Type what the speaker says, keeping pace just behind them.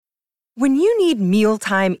When you need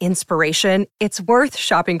mealtime inspiration, it's worth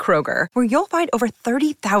shopping Kroger, where you'll find over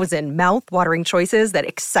 30,000 mouth-watering choices that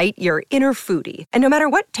excite your inner foodie. And no matter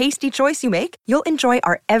what tasty choice you make, you'll enjoy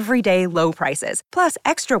our everyday low prices, plus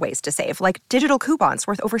extra ways to save, like digital coupons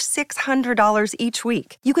worth over $600 each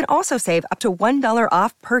week. You can also save up to $1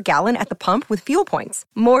 off per gallon at the pump with fuel points.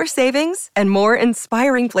 More savings and more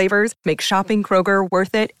inspiring flavors make shopping Kroger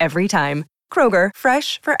worth it every time. Kroger,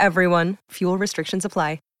 fresh for everyone. Fuel restrictions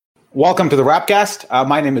apply. Welcome to the Rapcast.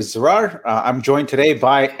 My name is Zarar. I'm joined today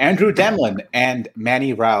by Andrew Demlin and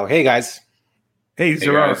Manny Rao. Hey, guys. Hey,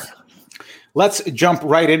 Zarar. Guys. Let's jump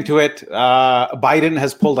right into it. Biden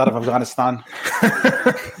has pulled out of Afghanistan,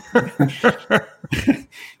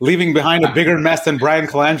 leaving behind a bigger mess than Brian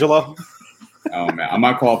Colangelo. Oh, man. I'm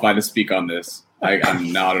not qualified to speak on this.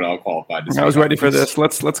 I'm not at all qualified to speak. I was ready for this.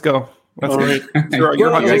 Let's go. All right.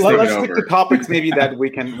 Let's stick to topics maybe that we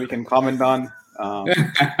can comment on.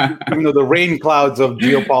 Even though the rain clouds of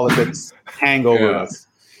geopolitics hang over us.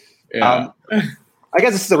 Yeah. I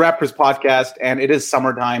guess this is the Raptors podcast, and it is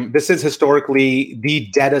summertime. This is historically the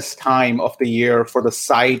deadest time of the year for the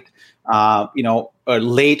site.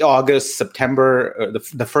 Late August, September,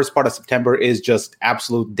 the first part of September is just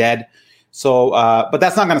absolute dead. So, but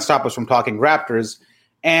that's not going to stop us from talking Raptors.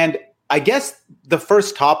 And I guess the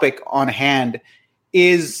first topic on hand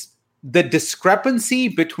is the discrepancy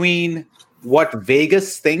between what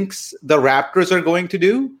Vegas thinks the Raptors are going to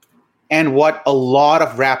do and what a lot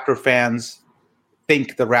of Raptor fans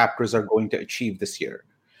think the Raptors are going to achieve this year.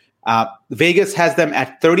 Vegas has them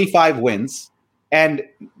at 35 wins, and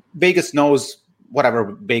Vegas knows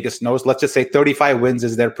whatever Vegas knows. Let's just say 35 wins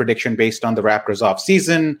is their prediction based on the Raptors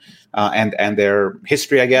offseason and their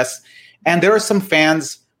history, I guess. And there are some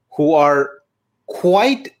fans who are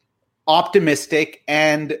quite optimistic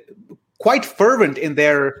and quite fervent in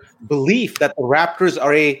their belief that the Raptors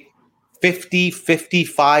are a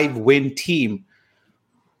 50-55 win team.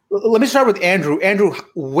 Let me start with Andrew. Andrew,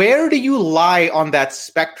 where do you lie on that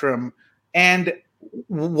spectrum? And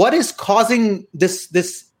what is causing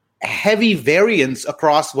this heavy variance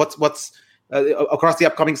across what's across the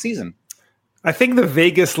upcoming season? I think the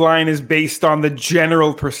Vegas line is based on the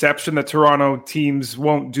general perception that Toronto teams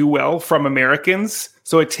won't do well from Americans.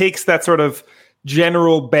 So it takes that sort of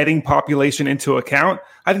general betting population into account.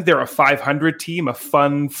 I think they're a 500 team, a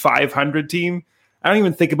fun 500 team. I don't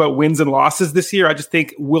even think about wins and losses this year. I just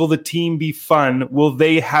think, will the team be fun? Will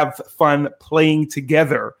they have fun playing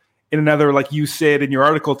together in another, like you said in your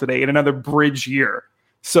article today, in another bridge year?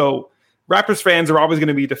 So Raptors fans are always going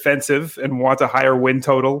to be defensive and want a higher win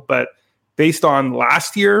total. But based on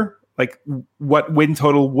last year, like what win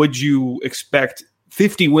total would you expect?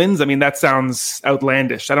 50 wins? I mean, that sounds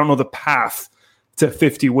outlandish. I don't know the path to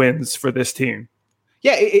 50 wins for this team.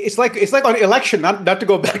 Yeah, it's like on election, not to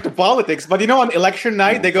go back to politics, but on election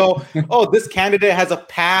night, they go, oh, this candidate has a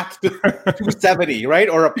path to 270, right?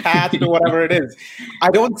 Or a path to whatever it is. I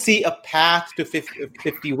don't see a path to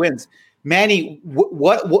 50 wins. Manny,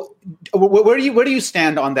 where do you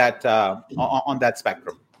stand on that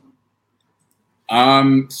spectrum?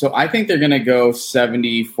 So I think they're going to go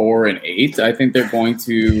 74-8. I think they're going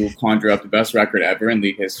to conjure up the best record ever in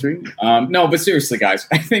league history. No, but seriously, guys,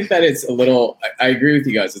 I think that it's a little, I agree with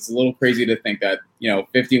you guys. It's a little crazy to think that,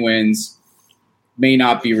 50 wins may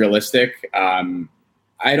not be realistic.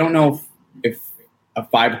 I don't know if a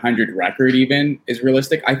 500 record even is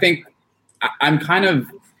realistic. I think I'm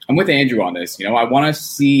with Andrew on this. I want to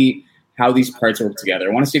see how these parts work together.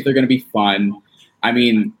 I want to see if they're going to be fun. I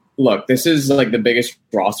mean, look, this is like the biggest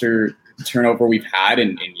roster turnover we've had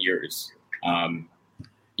in years.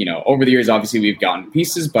 Over the years, obviously, we've gotten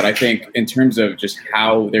pieces, but I think in terms of just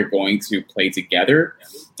how they're going to play together,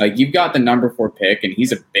 like you've got the number 4 pick, and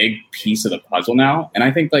he's a big piece of the puzzle now. And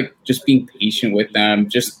I think like just being patient with them,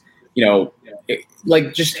 just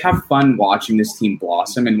just have fun watching this team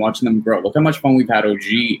blossom and watching them grow. Look how much fun we've had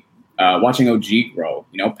watching OG grow.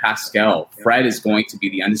 Pascal, Fred is going to be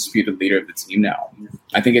the undisputed leader of the team now.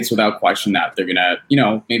 I think it's without question that they're gonna,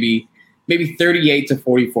 maybe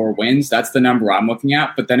 38-44 wins. That's the number I'm looking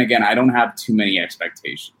at. But then again, I don't have too many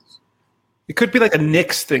expectations. It could be like a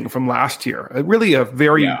Knicks thing from last year. Really a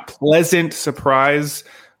very pleasant surprise,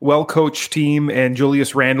 well-coached team, and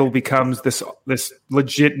Julius Randle becomes this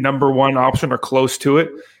legit number 1 option or close to it.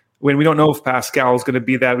 When we don't know if Pascal is going to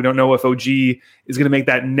be that. We don't know if OG is going to make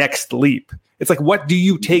that next leap. It's like, what do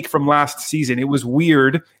you take from last season? It was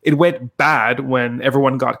weird. It went bad when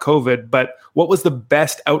everyone got COVID, but what was the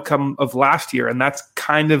best outcome of last year? And that's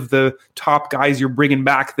kind of the top guys you're bringing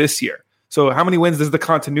back this year. So how many wins does the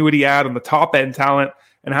continuity add on the top end talent,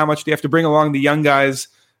 and how much do you have to bring along the young guys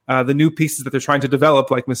the new pieces that they're trying to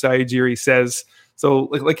develop, like Masai Ujiri says. So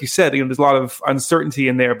like you said, there's a lot of uncertainty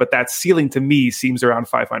in there, but that ceiling to me seems around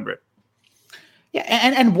 500. Yeah,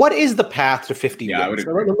 and what is the path to 50 Yeah, wins?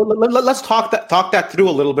 Let's talk that through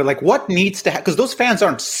a little bit. Like, what needs to happen? Because those fans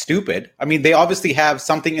aren't stupid. I mean, they obviously have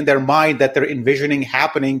something in their mind that they're envisioning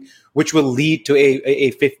happening, which will lead to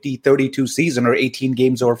a 50-32 season or 18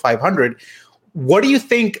 games over 500. What do you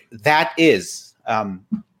think that is,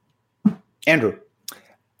 Andrew?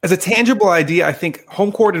 As a tangible idea, I think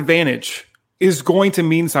home court advantage is going to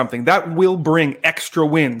mean something. That will bring extra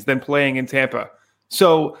wins than playing in Tampa.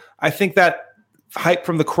 So I think that hype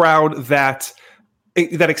from the crowd, that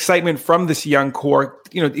excitement from this young core,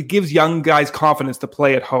 it gives young guys confidence to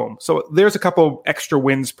play at home. So there's a couple extra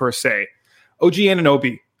wins per se. OG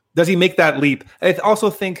Anunoby, does he make that leap? I also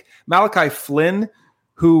think Malachi Flynn,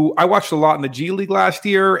 who I watched a lot in the G League last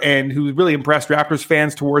year and who really impressed Raptors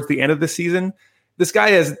fans towards the end of the season. This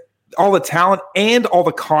guy has all the talent and all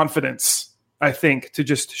the confidence, I think, to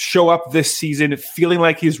just show up this season feeling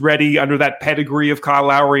like he's ready under that pedigree of Kyle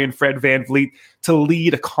Lowry and Fred VanVleet to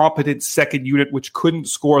lead a competent second unit, which couldn't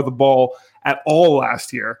score the ball at all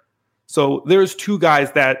last year. So there's two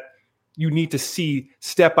guys that you need to see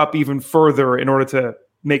step up even further in order to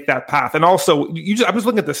make that path. And also, I'm just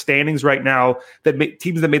looking at the standings right now,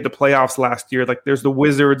 teams that made the playoffs last year. Like, there's the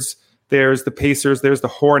Wizards, there's the Pacers, there's the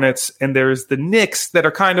Hornets, and there's the Knicks that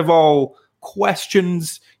are kind of all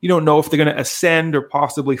questions. You don't know if they're going to ascend or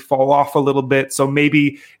possibly fall off a little bit. So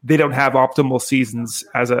maybe they don't have optimal seasons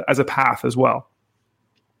as a path as well.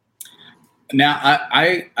 Now,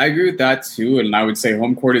 I agree with that too, and I would say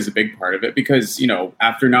home court is a big part of it because,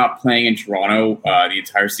 after not playing in Toronto the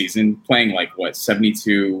entire season, playing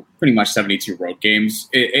pretty much 72 road games,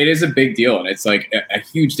 it is a big deal, and it's like a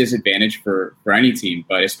huge disadvantage for any team,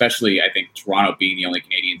 but especially, I think, Toronto being the only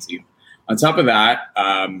Canadian team. On top of that,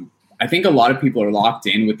 I think a lot of people are locked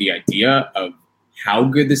in with the idea of how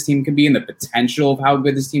good this team can be and the potential of how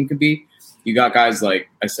good this team could be. You got guys like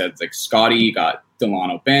I said, like Scotty, you got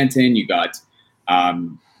Delano Banton, you got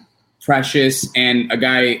Precious, and a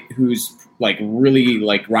guy who's really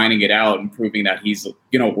grinding it out and proving that he's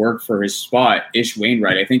work for his spot, Ish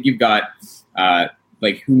Wainwright. I think you've got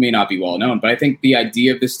who may not be well known, but I think the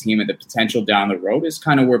idea of this team and the potential down the road is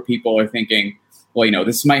kind of where people are thinking, well,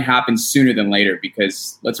 this might happen sooner than later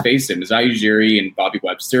because let's face it, Masai Ujiri and Bobby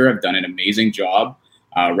Webster have done an amazing job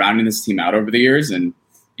rounding this team out over the years, and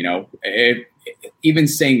even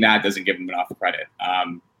saying that doesn't give them enough credit.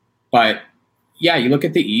 But yeah, you look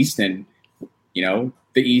at the East, and the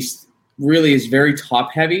East really is very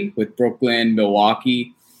top heavy with Brooklyn,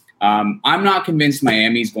 Milwaukee. I'm not convinced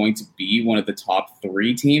Miami is going to be one of the top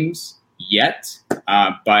three teams yet,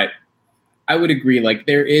 but I would agree.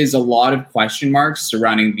 There is a lot of question marks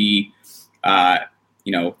surrounding the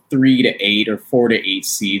 3 to 8 or 4 to 8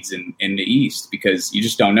 seeds in the East because you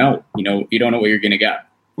just don't know. You don't know what you're going to get.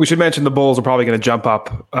 We should mention the Bulls are probably going to jump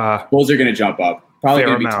up. Bulls are going to jump up. Probably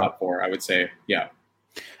going to be top 4, I would say. Yeah.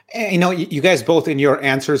 And, you guys both in your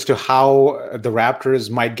answers to how the Raptors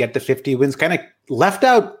might get to 50 wins kind of left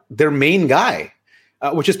out their main guy,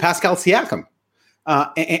 which is Pascal Siakam.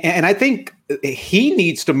 And I think he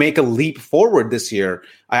needs to make a leap forward this year.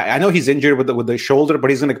 I know he's injured with the shoulder, but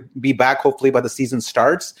he's going to be back hopefully by the season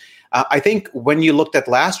starts. I think when you looked at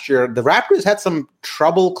last year, the Raptors had some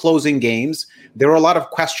trouble closing games. There were a lot of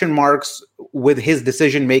question marks with his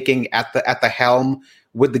decision-making at the helm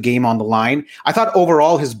with the game on the line. I thought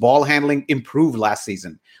overall his ball handling improved last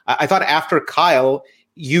season. I thought after Kyle,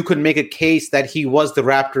 you could make a case that he was the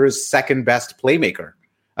Raptors' second best playmaker,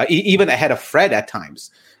 even ahead of Fred at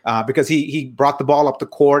times, because he brought the ball up the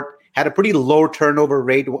court, had a pretty low turnover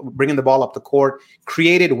rate, bringing the ball up the court,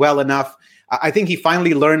 created well enough. I think he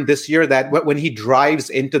finally learned this year that when he drives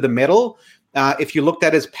into the middle, if you looked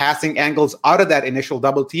at his passing angles out of that initial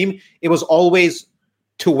double team, it was always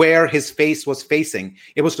to where his face was facing.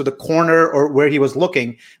 It was to the corner or where he was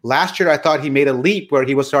looking. Last year, I thought he made a leap where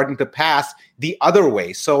he was starting to pass the other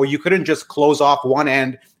way. So you couldn't just close off one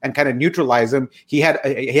end and kind of neutralize him. He had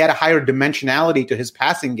a higher dimensionality to his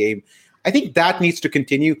passing game. I think that needs to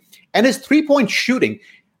continue. And his three-point shooting.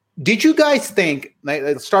 Did you guys think,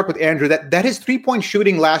 let's start with Andrew, that his three-point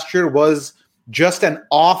shooting last year was just an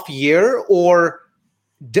off year, or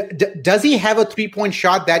does he have a three-point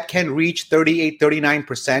shot that can reach 38,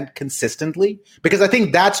 39% consistently? Because I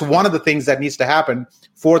think that's one of the things that needs to happen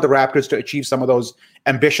for the Raptors to achieve some of those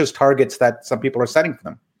ambitious targets that some people are setting for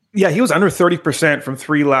them. Yeah, he was under 30% from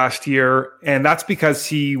three last year, and that's because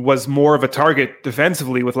he was more of a target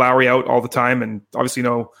defensively with Lowry out all the time, and obviously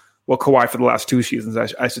Kawhi for the last 2 seasons,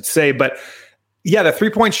 I should say. But Yeah, the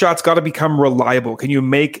three-point shot's got to become reliable. Can you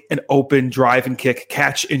make an open drive and kick,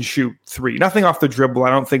 catch and shoot three? Nothing off the dribble. I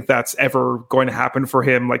don't think that's ever going to happen for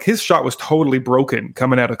him. Like, his shot was totally broken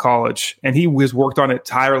coming out of college, and he was worked on it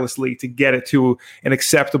tirelessly to get it to an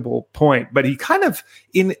acceptable point. But he kind of,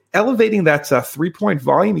 in elevating that three-point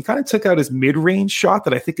volume, he kind of took out his mid-range shot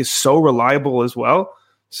that I think is so reliable as well.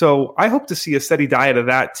 So I hope to see a steady diet of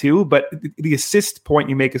that too. But the assist point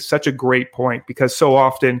you make is such a great point, because so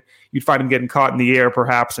often you'd find him getting caught in the air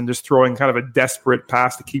perhaps and just throwing kind of a desperate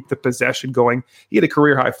pass to keep the possession going. He had a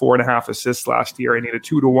career high 4.5 assists last year, and he had a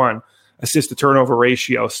 2-to-1 assist to turnover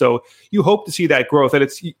ratio. So you hope to see that growth. And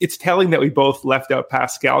it's telling that we both left out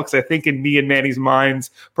Pascal, because I think in me and Manny's minds,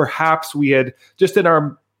 perhaps we had just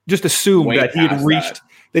assumed that he had reached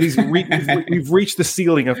we've reached the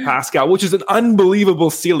ceiling of Pascal, which is an unbelievable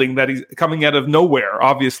ceiling that he's coming out of nowhere.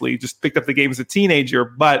 Obviously, just picked up the game as a teenager,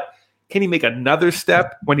 but can he make another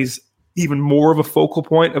step when he's even more of a focal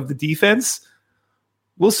point of the defense?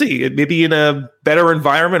 We'll see. It may be in a better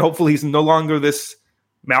environment. Hopefully, he's no longer this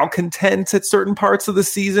malcontent at certain parts of the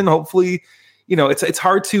season. Hopefully, it's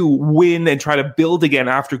hard to win and try to build again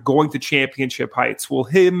after going to championship heights. Will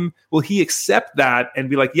he accept that and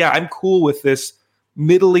be like, yeah, I'm cool with this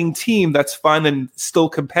middling team that's fun and still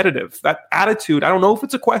competitive? That attitude, I don't know if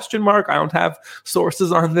it's a question mark. I don't have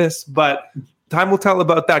sources on this, but time will tell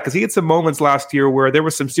about that, because he had some moments last year where there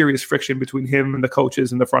was some serious friction between him and the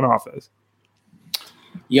coaches in the front office.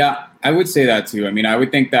 Yeah, I would say that too. I mean, I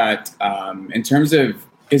would think that in terms of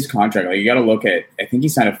his contract, like, you got to look at, I think he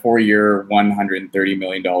signed a 4-year, $130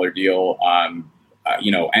 million deal,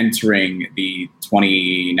 entering the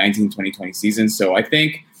 2019-2020 season. So I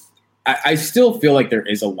think, I still feel like there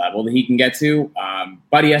is a level that he can get to,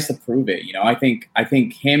 but he has to prove it. I think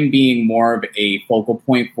him being more of a focal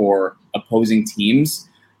point for opposing teams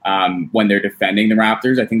when they're defending the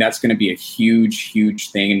Raptors, I think that's going to be a huge, huge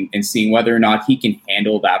thing, and seeing whether or not he can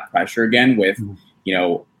handle that pressure again with,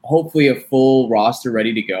 hopefully a full roster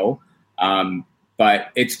ready to go. But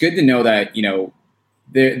it's good to know that,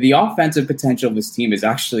 the offensive potential of this team is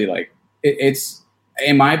actually, like, it's,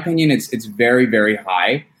 in my opinion, it's very, very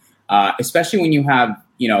high. Especially when you have,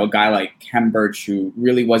 a guy like Khem Birch, who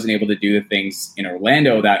really wasn't able to do the things in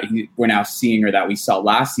Orlando that we're now seeing, or that we saw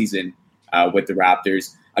last season with the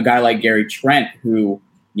Raptors. A guy like Gary Trent, who,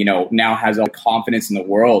 now has all the confidence in the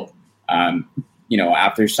world,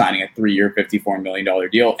 after signing a 3-year, $54 million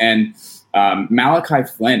deal. And Malachi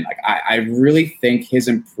Flynn, like, I really think his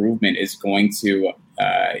improvement is going to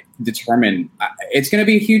determine, it's going to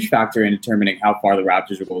be a huge factor in determining how far the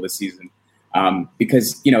Raptors will go this season.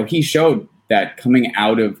 Because, he showed that coming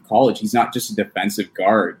out of college, he's not just a defensive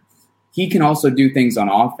guard. He can also do things on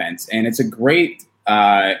offense. And it's a great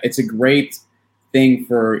thing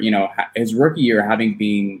for, his rookie year, having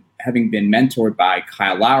been mentored by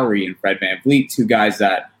Kyle Lowry and Fred VanVleet, two guys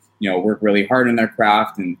that, work really hard in their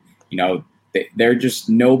craft, and, they're just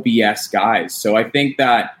no BS guys. So I think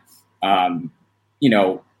that,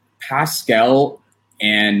 Pascal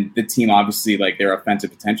and the team, obviously, like, their offensive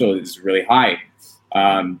potential is really high.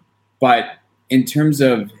 But in terms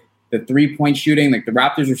of the three-point shooting, like, the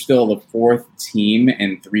Raptors are still the 4th team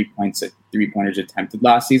in three-pointers attempted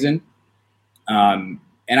last season. And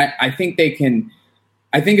I think they can,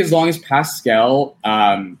 as long as Pascal,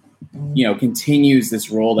 continues this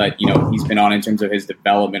role that, he's been on in terms of his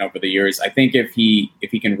development over the years, I think if he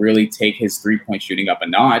can really take his three-point shooting up a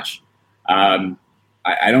notch,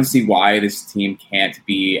 I don't see why this team can't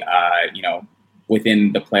be,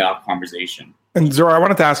 within the playoff conversation. And Zora, I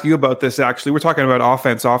wanted to ask you about this, actually. We're talking about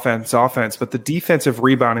offense, but the defensive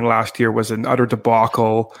rebounding last year was an utter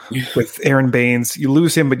debacle with Aaron Baines. You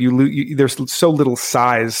lose him, but there's so little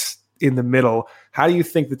size in the middle. How do you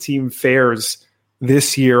think the team fares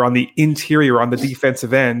this year on the interior, on the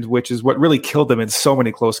defensive end, which is what really killed them in so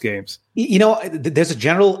many close games? There's a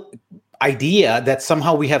general idea that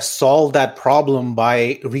somehow we have solved that problem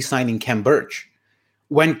by re-signing Khem Birch.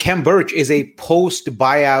 When Khem Birch is a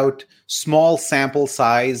post-buyout, small sample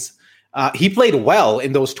size, he played well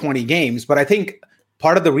in those 20 games, but I think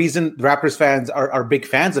part of the reason Raptors fans are big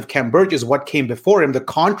fans of Khem Birch is what came before him. The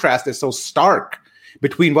contrast is so stark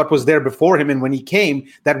between what was there before him and when he came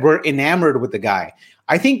that we're enamored with the guy.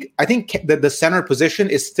 I think that the center position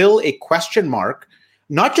is still a question mark,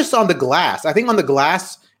 not just on the glass. I think on the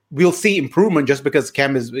glass we'll see improvement just because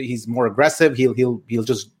Khem he's more aggressive. He'll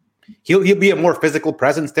be a more physical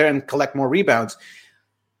presence there and collect more rebounds.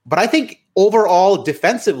 But I think overall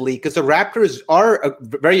defensively, because the Raptors are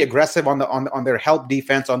very aggressive on their help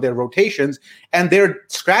defense, on their rotations, and their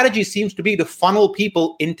strategy seems to be to funnel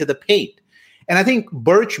people into the paint. And I think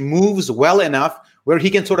Birch moves well enough where he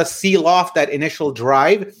can sort of seal off that initial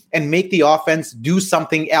drive and make the offense do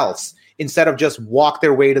something else instead of just walk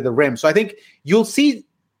their way to the rim. So I think you'll see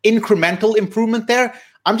incremental improvement there.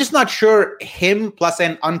 I'm just not sure him plus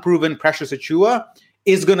an unproven Precious Achiuwa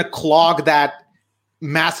is going to clog that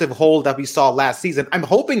massive hole that we saw last season. I'm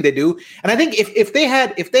hoping they do. And I think if they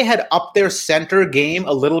had upped their center game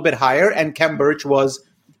a little bit higher and Khem Birch was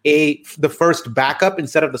the first backup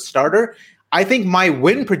instead of the starter, I think my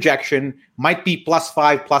win projection might be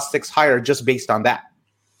 +5, +6 higher just based on that.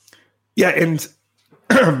 Yeah, and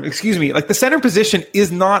excuse me, like the center position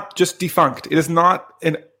is not just defunct. It is not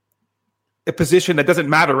a position that doesn't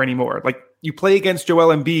matter anymore. Like you play against Joel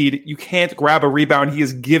Embiid, you can't grab a rebound. He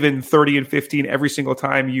is given 30 and 15 every single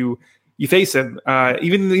time you face him.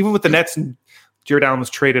 Even with the Nets and Jared Allen was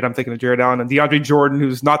traded, I'm thinking of Jared Allen and DeAndre Jordan,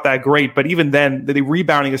 who's not that great, but even then the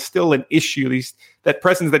rebounding is still an issue. That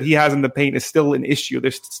presence that he has in the paint is still an issue.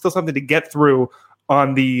 There's still something to get through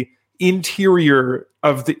on the interior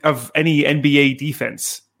of any NBA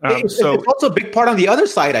defense. It's also a big part on the other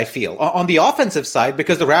side, I feel, on the offensive side,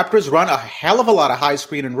 because the Raptors run a hell of a lot of high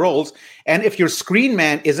screen and rolls. And if your screen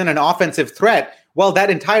man isn't an offensive threat, well, that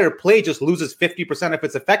entire play just loses 50% of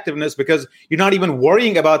its effectiveness because you're not even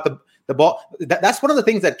worrying about the ball. That's one of the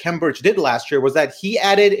things that Khem Birch did last year, was that he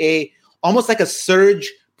added almost like a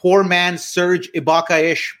poor man Serge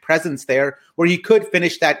Ibaka-ish presence there, where he could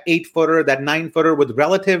finish that 8-footer, that 9-footer with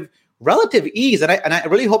relative ease. And I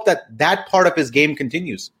really hope that part of his game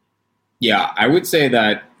continues. Yeah, I would say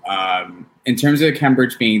that in terms of Khem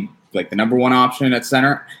Birch being like the number one option at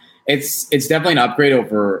center, it's definitely an upgrade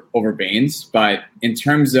over Baines. But in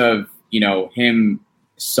terms of, him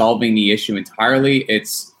solving the issue entirely,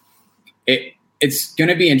 it's going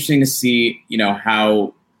to be interesting to see,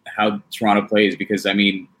 how Toronto plays, because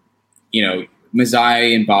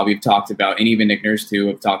Masai and Bobby have talked about, and even Nick Nurse too,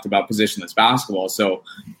 have talked about positionless basketball. So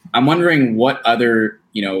I'm wondering what other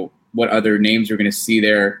names you're going to see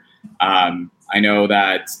there. I know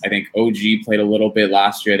that I think OG played a little bit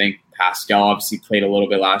last year. I think Pascal obviously played a little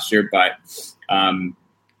bit last year, but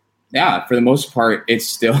for the most part, it's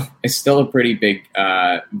still a pretty big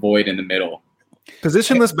void in the middle.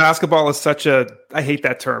 Positionless basketball is I hate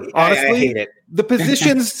that term. Honestly, I hate it. The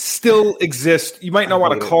positions still exist. You might not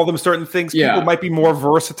want to call them certain things. Yeah. People might be more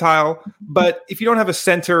versatile. But if you don't have a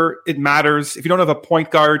center, it matters. If you don't have a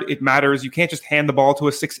point guard, it matters. You can't just hand the ball to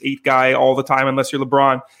a 6'8" guy all the time unless you're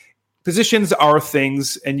LeBron. Positions are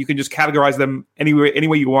things, and you can just categorize them any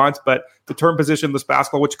way you want. But the term positionless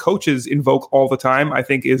basketball, which coaches invoke all the time, I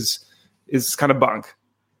think is kind of bunk.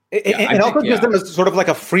 It also gives them a sort of like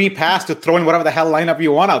a free pass to throw in whatever the hell lineup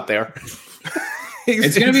you want out there.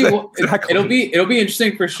 It's going to be exactly. It'll be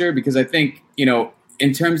interesting for sure, because I think,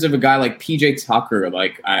 in terms of a guy like PJ Tucker,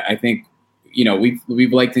 like I think,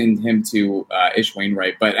 we've likened him to Ish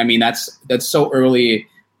Wainwright, but I mean that's so early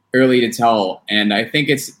to tell, and I think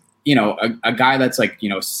it's a guy that's like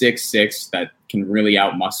 6'6" that can really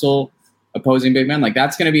outmuscle opposing big men. Like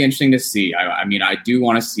that's going to be interesting to see. I do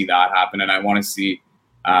want to see that happen, and I want to see.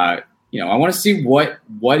 I want to see what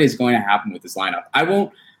is going to happen with this lineup.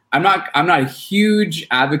 I'm not a huge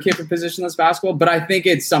advocate for positionless basketball, but I think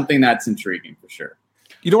it's something that's intriguing for sure.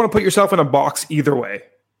 You don't want to put yourself in a box either way.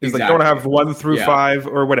 It's like, don't have 1 through 5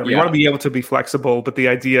 or whatever. You want to be able to be flexible, but the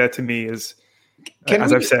idea to me is,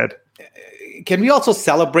 I've said. Can we also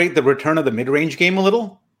celebrate the return of the mid-range game a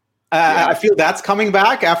little? I feel that's coming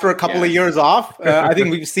back after a couple of years off. I think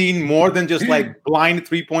we've seen more than just like blind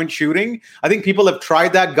 3-point shooting. I think people have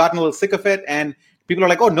tried that, gotten a little sick of it, and people are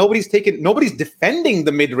like, oh, nobody's defending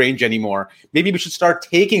the mid-range anymore. Maybe we should start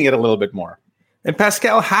taking it a little bit more. And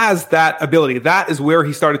Pascal has that ability. That is where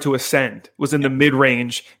he started to ascend, was in the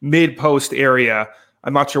mid-range, mid-post area.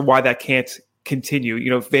 I'm not sure why that can't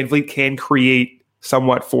continue. Van Vliet can create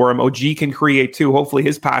somewhat for him. OG can create too. Hopefully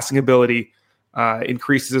his passing ability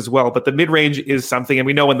increases as well. But the mid-range is something, and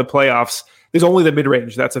we know in the playoffs, there's only the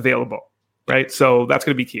mid-range that's available, right? So that's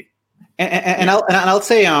going to be key. And I'll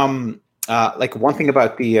say, like one thing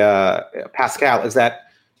about the Pascal is that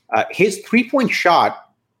his 3-point shot,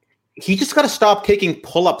 he just got to stop taking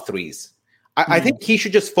pull-up threes. I think he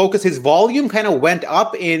should just focus. His volume kind of went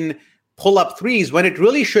up in pull-up threes when it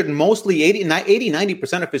really should mostly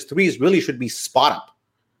 90% of his threes really should be spot-up,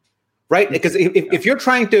 right? Because if you're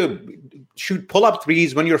trying to shoot pull-up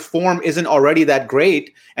threes when your form isn't already that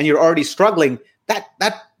great and you're already struggling,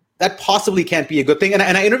 that possibly can't be a good thing. And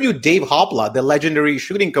I interviewed Dave Hopla, the legendary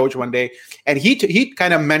shooting coach, one day, and he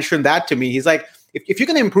kind of mentioned that to me. He's like, if you're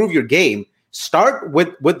going to improve your game, start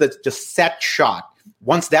with the just set shot.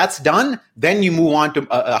 Once that's done, then you move on to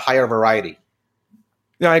a higher variety.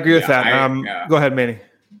 Yeah, I agree with that. Go ahead, Manny.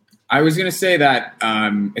 I was going to say that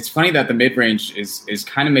it's funny that the mid-range is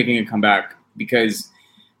kind of making a comeback because,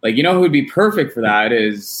 like, you know who would be perfect for that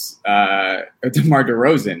is DeMar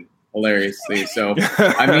DeRozan, hilariously. So,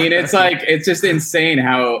 I mean, it's just insane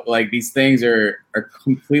how, like, these things are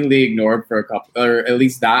completely ignored for a couple, or at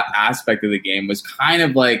least that aspect of the game was kind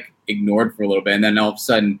of, like, ignored for a little bit. And then all of a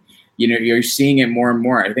sudden, you know, you're seeing it more and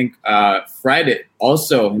more. I think Fred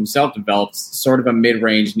also himself developed sort of a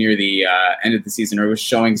mid-range near the end of the season, or was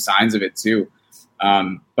showing signs of it too.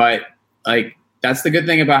 But like, that's the good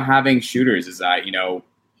thing about having shooters is that, you know,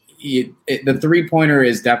 the three-pointer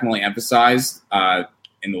is definitely emphasized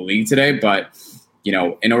in the league today. But, you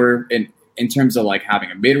know, in terms of like having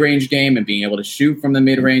a mid-range game and being able to shoot from the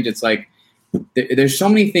mid-range, it's like there's so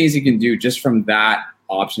many things you can do just from that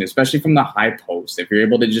option, especially from the high post. If you're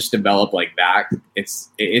able to just develop like that, it's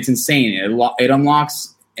insane. It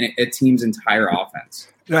unlocks a team's entire offense.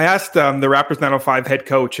 And I asked the Raptors 905 head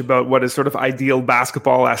coach about what his sort of ideal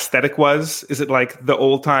basketball aesthetic was. Is it like the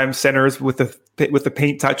old time centers with the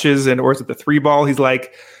paint touches, or is it the three ball? He's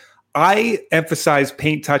like, I emphasize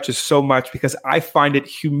paint touches so much because I find it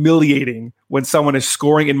humiliating when someone is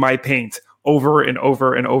scoring in my paint over and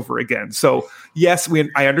over and over again. So yes,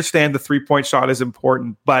 I understand the 3-point shot is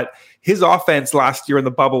important, but his offense last year in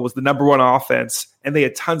the bubble was the number one offense, and they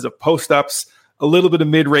had tons of post-ups, a little bit of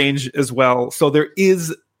mid-range as well. So there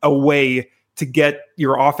is a way to get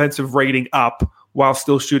your offensive rating up while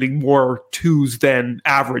still shooting more twos than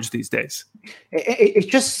average these days. It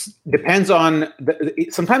just depends on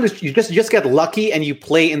sometimes you just get lucky and you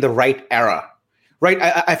play in the right era, right?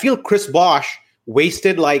 I feel Chris Bosh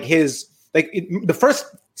wasted like the first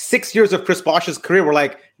 6 years of Chris Bosh's career were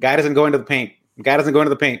like, guy doesn't go into the paint. Guy doesn't go into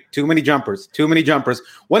the paint. Too many jumpers.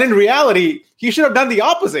 When in reality, he should have done the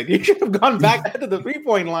opposite. He should have gone back to the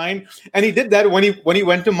 3-point line, and he did that when he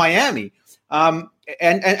went to Miami. And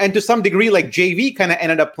to some degree, like JV kind of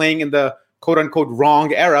ended up playing in the quote unquote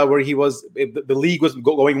wrong era where the league was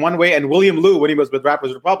going one way, and William Liu, when he was with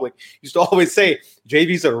Raptors Republic, used to always say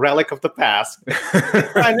JV's a relic of the past.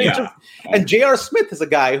 And J.R. Smith is a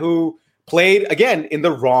guy who played, again, in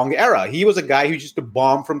the wrong era. He was a guy who used to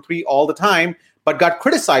bomb from three all the time, but got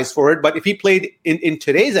criticized for it. But if he played in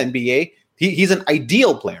today's NBA, he's an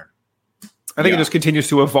ideal player. I think it just continues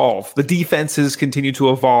to evolve. The defenses continue to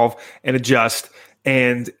evolve and adjust,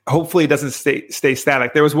 and hopefully it doesn't stay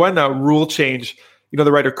static. There was one rule change, you know,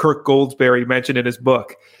 the writer Kirk Goldsberry mentioned in his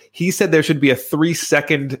book. He said there should be a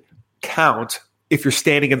 3-second count if you're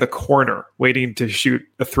standing in the corner waiting to shoot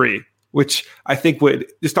a three, which I think would,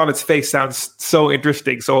 just on its face, sounds so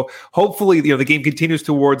interesting. So hopefully, you know, the game continues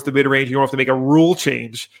towards the mid-range. You don't have to make a rule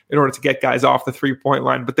change in order to get guys off the 3-point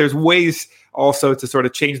line. But there's ways also to sort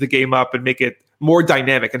of change the game up and make it more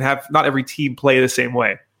dynamic and have not every team play the same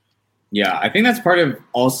way. Yeah, I think that's part of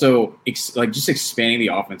also just expanding the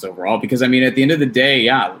offense overall. Because, I mean, at the end of the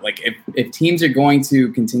day, like if teams are going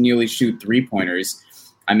to continually shoot 3-pointers,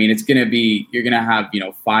 I mean, it's going to be, you're going to have, you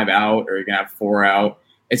know, 5 out, or you're going to have 4 out.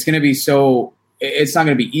 It's going to be it's not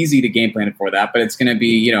going to be easy to game plan for that, but it's going to be,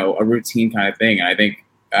 you know, a routine kind of thing. And I think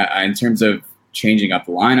in terms of changing up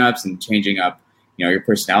the lineups and changing up, you know, your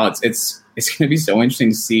personnel, it's going to be so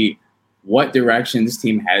interesting to see what direction this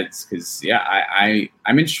team heads. Because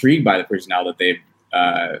I'm intrigued by the personnel that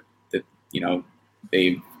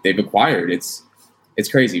they've acquired. It's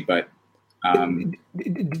crazy, but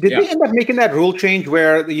did they end up making that rule change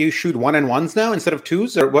where you shoot 1-and-1s now instead of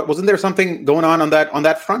 2s, or what? Wasn't there something going on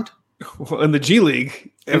that front? Well, in the G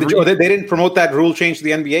League, they didn't promote that rule change to the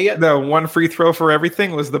NBA yet. The 1 free throw for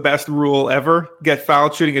everything was the best rule ever. Get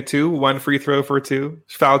fouled shooting a 2, 1 free throw for a 2.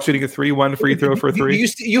 Fouled shooting a 3, 1 free throw for a 3.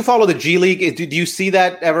 You follow the G League. Do you see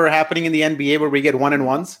that ever happening in the NBA where we get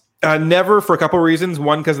 1-and-1s? Never, for a couple of reasons.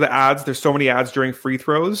 One, because of the ads. There's so many ads during free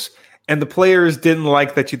throws. And the players didn't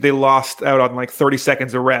like that they lost out on like 30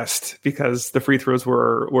 seconds of rest because the free throws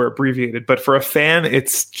were abbreviated. But for a fan,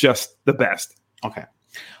 it's just the best. Okay.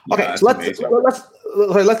 So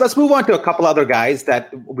let's move on to a couple other guys that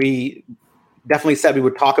we definitely said we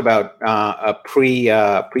would talk about pre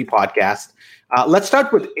podcast. Let's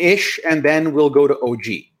start with Ish, and then we'll go to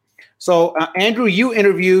OG. So Andrew, you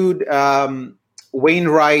interviewed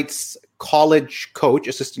Wainwright's college coach,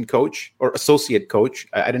 assistant coach, or associate coach.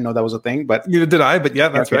 I didn't know that was a thing, but neither did I. But yeah,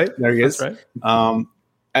 that's right. There he is. That's right.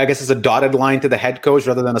 I guess it's a dotted line to the head coach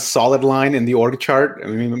rather than a solid line in the org chart. I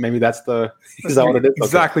mean, maybe is that what it is?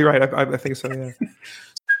 Exactly right. I think so. Yeah.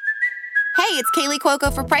 Hey, it's Kaylee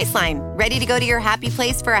Cuoco for Priceline. Ready to go to your happy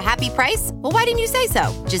place for a happy price? Well, why didn't you say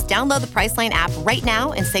so? Just download the Priceline app right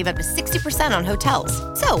now and save up to 60% on hotels.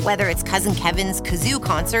 So whether it's Cousin Kevin's Kazoo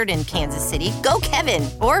Concert in Kansas City, go Kevin,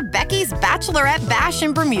 or Becky's Bachelorette Bash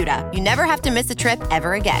in Bermuda, you never have to miss a trip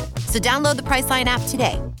ever again. So download the Priceline app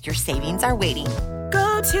today. Your savings are waiting.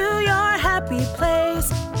 Go to your happy place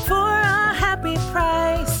for a happy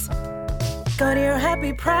price. Go to your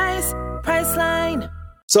happy price, Priceline.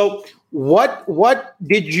 So what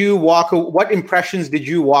impressions did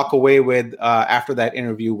you walk away with after that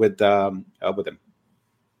interview with him?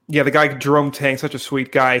 Yeah, the guy Jerome Tang, such a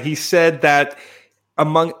sweet guy. He said that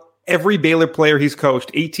among every Baylor player he's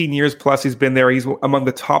coached, 18 years plus he's been there, he's among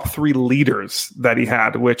the top 3 leaders that he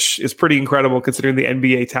had, which is pretty incredible considering the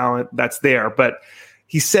NBA talent that's there. But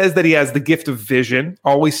he says that he has the gift of vision,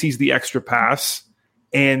 always sees the extra pass,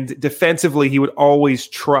 and defensively he would always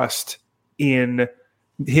trust in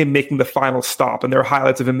him making the final stop. And there are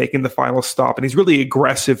highlights of him making the final stop. And he's really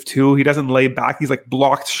aggressive too. He doesn't lay back. He's like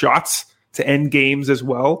blocked shots to end games as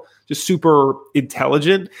well. Just super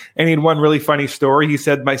intelligent. And he had one really funny story. He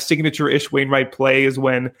said, my signature Ish Wainwright play is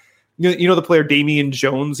when, you know the player Damian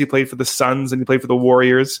Jones, he played for the Suns and he played for the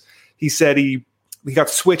Warriors. He said he got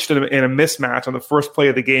switched in a mismatch on the first play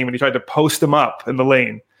of the game and he tried to post him up in the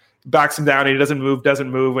lane. Backs him down and he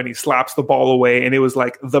doesn't move, and he slaps the ball away. And it was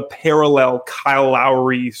like the parallel Kyle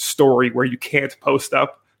Lowry story where you can't post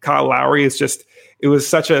up Kyle Lowry. It was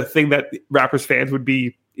such a thing that Raptors fans would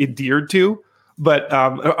be endeared to. But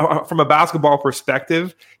from a basketball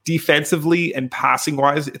perspective, defensively and passing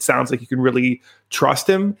wise, it sounds like you can really trust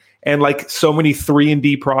him. And like so many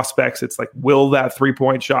 3-and-D prospects, it's like, will that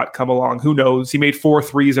 3-point shot come along? Who knows? He made 4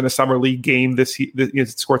 threes in a summer league game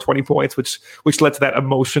scored 20 points, which led to that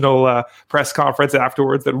emotional press conference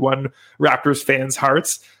afterwards that won Raptors fans'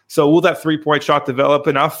 hearts. So will that 3-point shot develop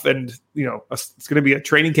enough? And it's going to be a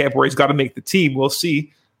training camp where he's got to make the team. We'll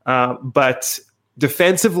see. But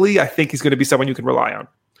defensively, I think he's going to be someone you can rely on.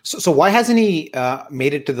 So why hasn't he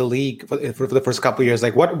made it to the league for the first couple of years?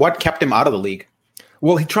 Like what kept him out of the league?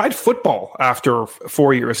 Well, he tried football after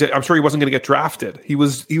 4 years. I'm sure he wasn't going to get drafted. He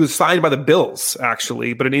was signed by the Bills,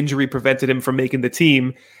 actually, but an injury prevented him from making the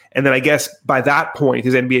team. And then I guess by that point,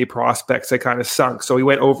 his NBA prospects had kind of sunk. So he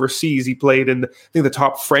went overseas. He played in, I think, the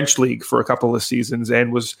top French league for a couple of seasons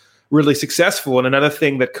and was really successful. And another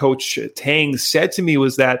thing that Coach Tang said to me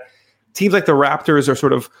was that teams like the Raptors are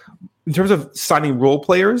sort of, in terms of signing role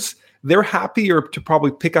players, they're happier to probably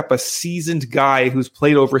pick up a seasoned guy who's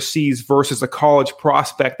played overseas versus a college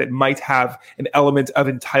prospect that might have an element of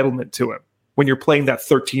entitlement to him when you're playing that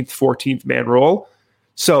 13th, 14th man role.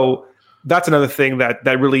 So that's another thing that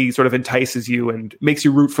really sort of entices you and makes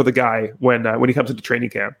you root for the guy when he comes into training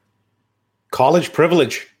camp. College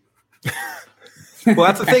privilege. Well,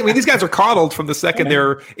 that's the thing. I mean, these guys are coddled from the second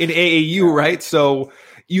they're in AAU, right? So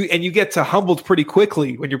you get to humbled pretty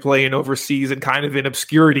quickly when you're playing overseas and kind of in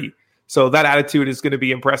obscurity. So that attitude is going to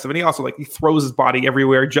be impressive. And he also he throws his body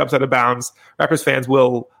everywhere, jumps out of bounds. Raptors fans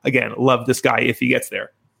will, again, love this guy if he gets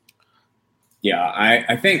there. Yeah,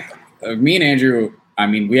 I think me and Andrew, I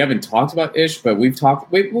mean, we haven't talked about Ish, but we've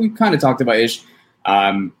kind of talked about Ish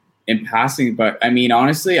in passing. But I mean,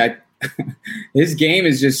 honestly, his game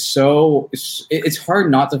is just it's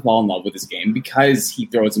hard not to fall in love with his game because he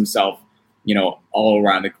throws himself, all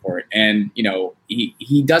around the court. And,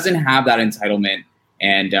 he doesn't have that entitlement.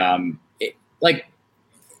 And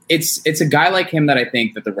it's a guy like him that I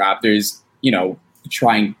think that the Raptors,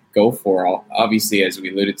 try and go for, obviously, as we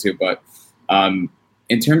alluded to. But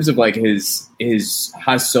in terms of his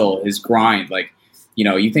hustle, his grind,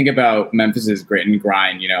 you think about Memphis's grit and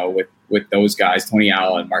grind, with those guys, Tony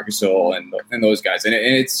Allen, Marcus Gasol, and those guys, and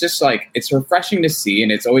it's just it's refreshing to see,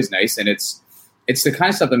 and it's always nice, and it's the kind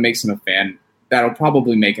of stuff that makes him a fan. That'll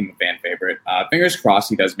probably make him a fan favorite. Fingers crossed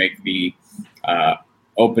he does make the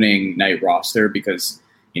opening night roster because,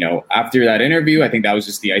 after that interview, I think that was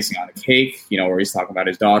just the icing on the cake, where he's talking about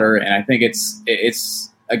his daughter. And I think it's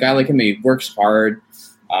a guy like him. He works hard.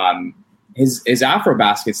 His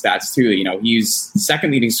AfroBasket stats too, he's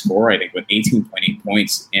second leading scorer, I think, with 18.8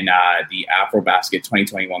 points in the AfroBasket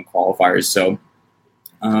 2021 qualifiers. So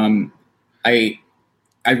I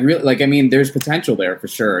really there's potential there for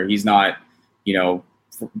sure. He's not,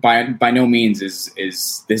 by no means is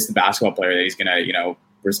this the basketball player that he's going to,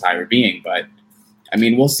 retire being. But I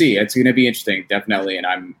mean, we'll see. It's going to be interesting, definitely. And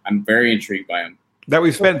I'm very intrigued by him. That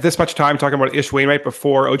we've spent this much time talking about Ish Wainwright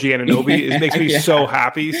before OG Anunoby makes me so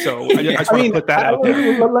happy. So I just want to put that out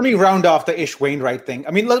there. Let me round off the Ish Wainwright thing.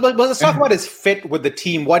 I mean, let's talk about his fit with the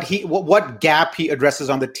team, what gap he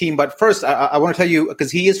addresses on the team. But first, I want to tell you,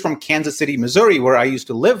 because he is from Kansas City, Missouri, where I used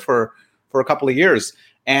to live for for a couple of years.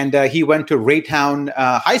 And he went to Raytown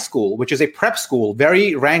High School, which is a prep school,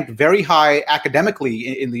 ranked very high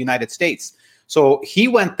academically in the United States. So he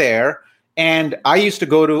went there, and I used to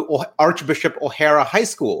go to Archbishop O'Hara High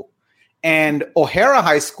School. And O'Hara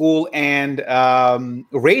High School and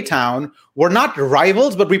Raytown were not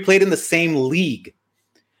rivals, but we played in the same league.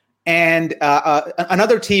 And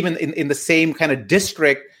another team in the same kind of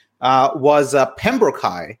district was Pembroke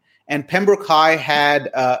High. And Pembroke High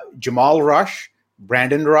had Jamal Rush,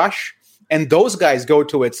 Brandon Rush, and those guys go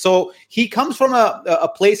to it. So he comes from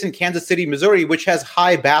a place in Kansas City, Missouri, which has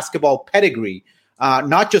high basketball pedigree,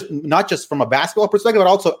 not just from a basketball perspective, but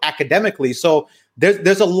also academically. So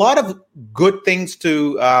there's a lot of good things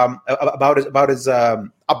to about his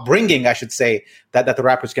upbringing, I should say, that the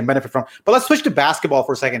Raptors can benefit from. But let's switch to basketball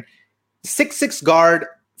for a second. 6'6" guard,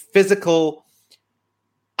 physical.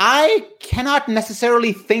 I cannot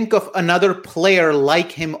necessarily think of another player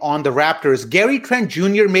like him on the Raptors. Gary Trent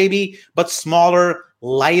Jr. maybe, but smaller,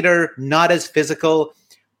 lighter, not as physical.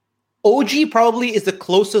 OG probably is the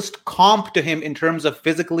closest comp to him in terms of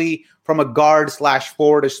physically from a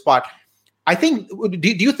guard/forwardish spot. I think. Do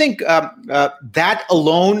you think that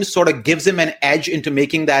alone sort of gives him an edge into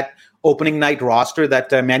making that opening night roster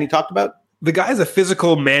that Manny talked about? The guy's a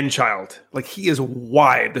physical man-child. Like, he is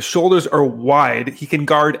wide. The shoulders are wide. He can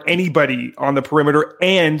guard anybody on the perimeter,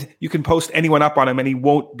 and you can post anyone up on him, and he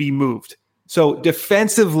won't be moved. So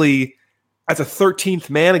defensively, as a 13th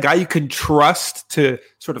man, a guy you can trust to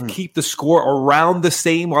sort of keep the score around the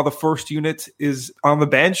same while the first unit is on the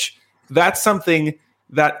bench, that's something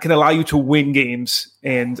that can allow you to win games.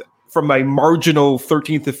 And from a marginal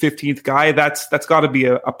 13th to 15th guy, that's got to be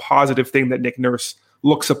a positive thing that Nick Nurse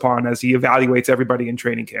looks upon as he evaluates everybody in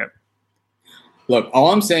training camp. Look,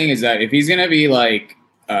 all I'm saying is that if he's going to be like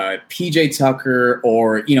PJ Tucker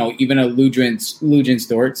or, even a Ludgren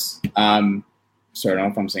Storts, sorry, I don't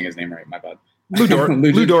know if I'm saying his name right. My bad. Lou Dort.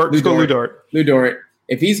 Lou Dort.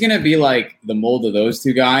 If he's going to be like the mold of those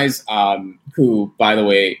two guys, who, by the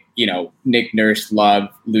way, Nick Nurse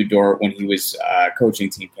loved Lou Dort when he was coaching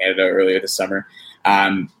Team Canada earlier this summer.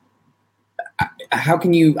 How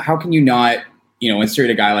can you not, insert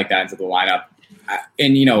a guy like that into the lineup?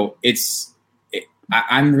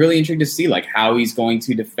 I'm really intrigued to see like how he's going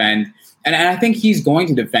to defend. And I think he's going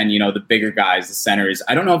to defend, the bigger guys, the centers.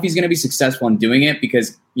 I don't know if he's going to be successful in doing it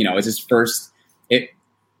because, it's his first, we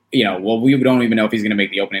don't even know if he's going to make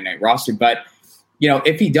the opening night roster. But,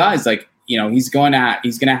 if he does, he's going to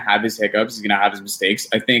have his hiccups. He's going to have his mistakes.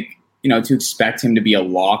 I think, to expect him to be a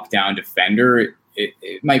lockdown defender,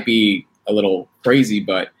 it might be a little crazy,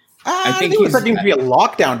 but I think we expect him to be a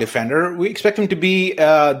lockdown defender. We expect him to be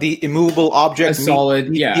the immovable object, a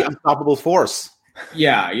solid, the unstoppable force.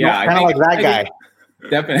 Yeah. Kind of like that guy.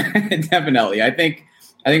 Definitely. I think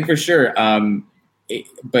for sure.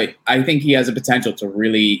 But I think he has a potential to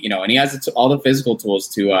really, and he has all the physical tools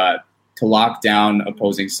to lock down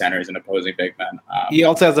opposing centers and opposing big men. He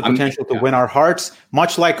also has the potential to win our hearts,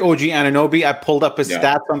 much like OG Anunoby. I pulled up his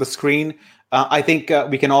stats on the screen. I think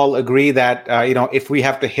we can all agree that, if we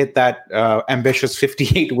have to hit that ambitious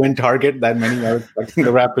 58 win target that many are expecting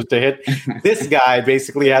the Raptors to hit, this guy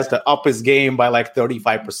basically has to up his game by like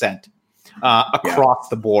 35% across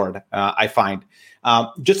the board, I find.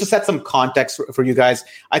 Just to set some context for you guys,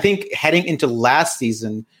 I think heading into last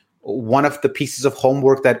season, one of the pieces of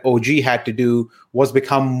homework that OG had to do was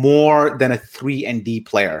become more than a 3-and-D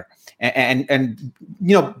player and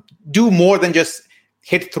do more than just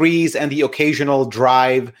hit threes and the occasional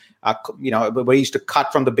drive, where he used to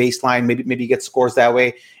cut from the baseline, maybe get scores that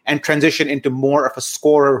way, and transition into more of a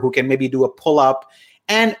scorer who can maybe do a pull-up.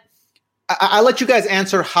 And I'll let you guys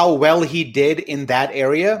answer how well he did in that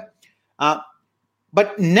area.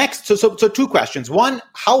 But next, so two questions. One,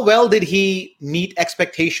 how well did he meet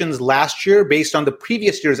expectations last year based on the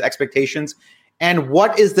previous year's expectations? And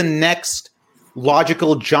what is the next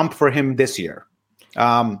logical jump for him this year?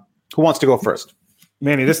 Who wants to go first?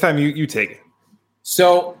 Manny, this time you take it.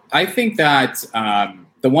 So I think that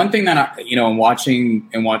the one thing that in watching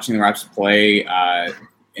the Raptors play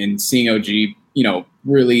and seeing OG,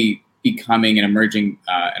 really becoming and emerging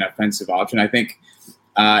an offensive option, I think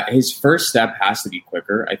his first step has to be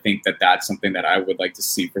quicker. I think that's something that I would like to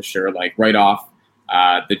see for sure. Like right off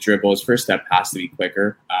the dribble, his first step has to be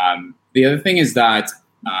quicker. The other thing is that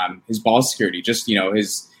his ball security, just when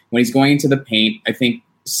he's going into the paint, I think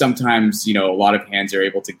sometimes, a lot of hands are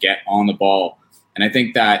able to get on the ball. And I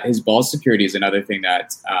think that his ball security is another thing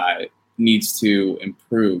that needs to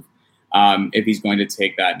improve if he's going to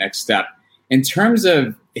take that next step. In terms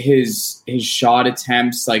of his shot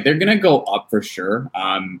attempts, like they're going to go up for sure.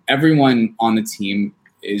 Everyone on the team,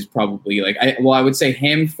 is probably like I would say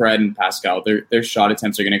him, Fred, and Pascal. Their shot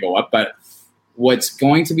attempts are going to go up, but what's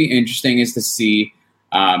going to be interesting is to see,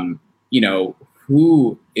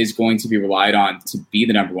 who is going to be relied on to be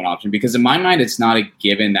the number one option. Because in my mind, it's not a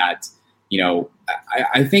given that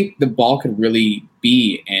I think the ball could really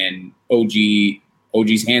be in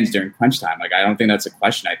OG's hands during crunch time. Like I don't think that's a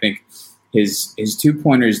question. I think his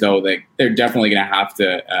 2-pointers though, like they're definitely going to have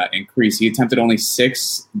to increase. He attempted only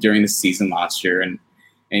 6 during the season last year, and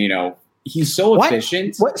he's so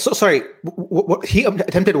efficient. What? So sorry. What he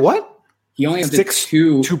attempted? What? He only attempted 6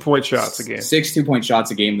 2-point shots a game. 6 2-point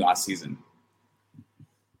shots a game last season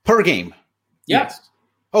per game. Yeah. Yes.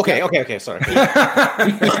 Okay. Sorry.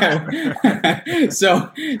 so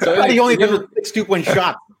he only did 6 2-point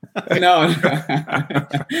shots. No.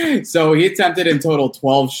 So he attempted in total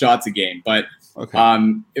 12 shots a game, but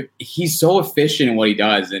he's so efficient in what he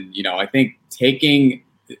does, and I think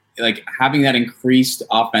having that increased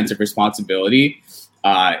offensive responsibility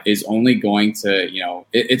is only going to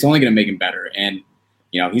it's only going to make him better, and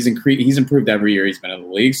he's improved every year he's been in the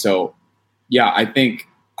league. So yeah, I think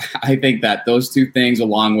that those two things,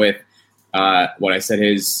 along with what I said,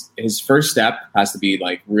 his first step has to be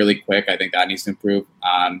like really quick. I think that needs to improve.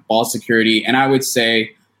 Ball security, and I would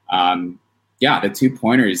say, the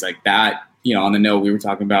 2-pointers like that. On the note we were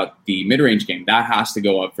talking about the mid-range game, that has to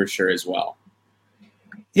go up for sure as well.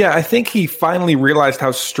 Yeah, I think he finally realized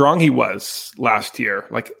how strong he was last year.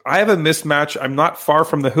 Like, I have a mismatch. I'm not far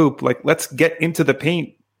from the hoop. Like, let's get into the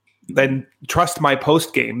paint. Then trust my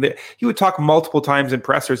post game. He would talk multiple times in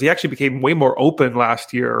pressers. He actually became way more open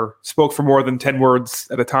last year, spoke for more than 10 words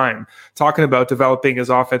at a time, talking about developing his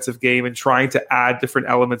offensive game and trying to add different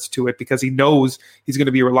elements to it because he knows he's going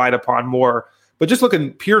to be relied upon more. But just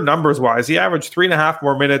looking pure numbers wise, he averaged 3.5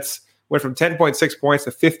 more minutes, went from 10.6 points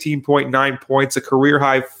to 15.9 points, a career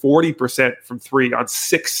high 40% from 3 on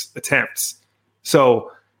 6 attempts.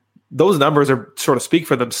 So those numbers are sort of speak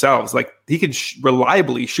for themselves. Like he can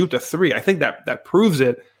reliably shoot the 3. I think that proves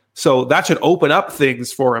it. So that should open up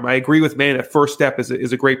things for him. I agree with Man. That first step is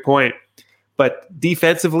a great point. But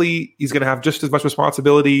defensively, he's going to have just as much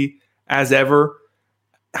responsibility as ever.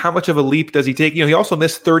 How much of a leap does he take? He also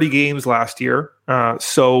missed 30 games last year.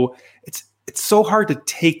 So it's so hard to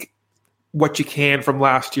take what you can from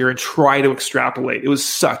last year and try to extrapolate. It was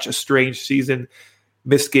such a strange season.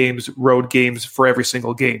 Missed games, road games for every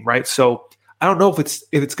single game, right? So I don't know if it's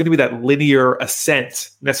going to be that linear ascent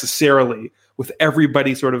necessarily with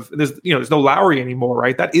everybody sort of. There's no Lowry anymore,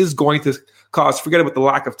 right? That is going to cause. Forget about the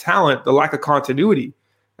lack of talent, the lack of continuity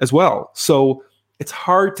as well. So it's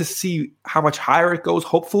hard to see how much higher it goes.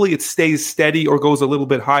 Hopefully, it stays steady or goes a little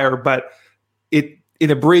bit higher. But in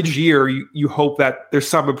a bridge year, you hope that there's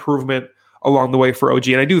some improvement along the way for OG,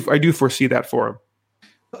 and I do foresee that for him.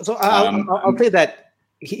 So I'll say that.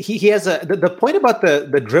 He has the point about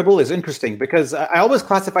the dribble is interesting because I always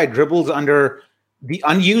classify dribbles under the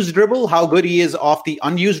unused dribble, how good he is off the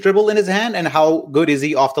unused dribble in his hand, and how good is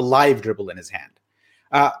he off the live dribble in his hand.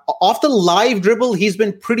 Off the live dribble, he's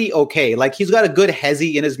been pretty okay. Like he's got a good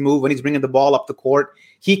hezzy in his move when he's bringing the ball up the court.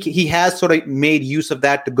 He has sort of made use of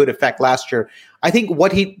that to good effect last year. I think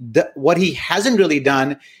what he hasn't really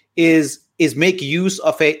done is make use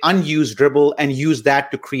of a unused dribble and use that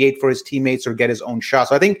to create for his teammates or get his own shot.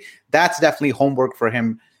 So I think that's definitely homework for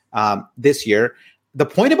him this year. The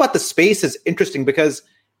point about the space is interesting because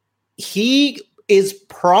he is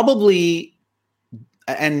probably,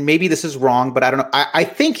 and maybe this is wrong, but I don't know. I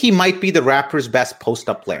think he might be the Raptors' best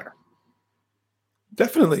post-up player.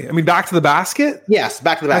 Definitely. I mean, back to the basket? Yes,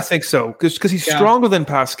 back to the basket. I think so, because he's stronger than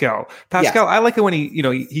Pascal. Pascal, I like it when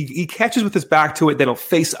he catches with his back to it, then he'll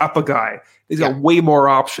face up a guy. He's got way more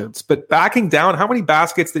options. But backing down, how many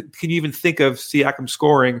baskets can you even think of Siakam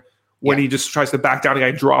scoring when he just tries to back down a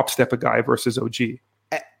guy, drop step a guy versus OG?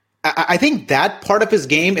 I think that part of his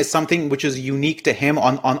game is something which is unique to him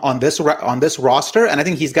on this roster, and I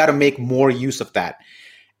think he's got to make more use of that.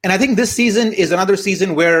 And I think this season is another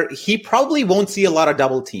season where he probably won't see a lot of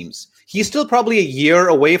double teams. He's still probably a year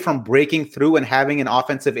away from breaking through and having an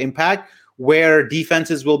offensive impact where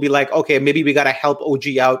defenses will be like, okay, maybe we got to help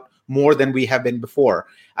OG out more than we have been before.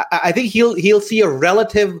 I think he'll see a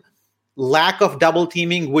relative lack of double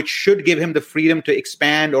teaming, which should give him the freedom to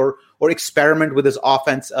expand or experiment with his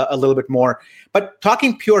offense a little bit more. But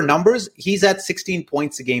talking pure numbers, he's at 16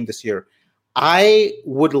 points a game this year. I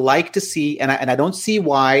would like to see, and I don't see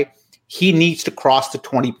why he needs to cross the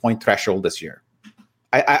 20-point threshold this year.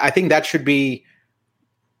 I think that should be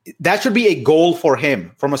a goal for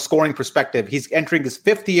him from a scoring perspective. He's entering his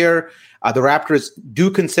 5th year. The Raptors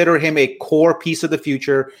do consider him a core piece of the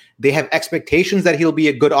future. They have expectations that he'll be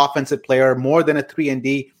a good offensive player, more than a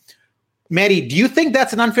 3-and-D. Maddie, do you think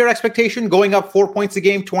that's an unfair expectation, going up 4 points a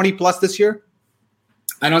game, 20 plus this year?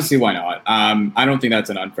 I don't see why not. I don't think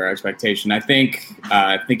that's an unfair expectation. I think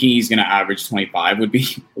thinking he's going to average 25 would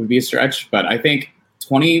be a stretch, but I think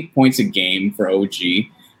 20 points a game for OG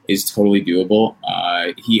is totally doable.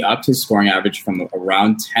 He upped his scoring average from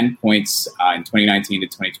around 10 points in 2019 to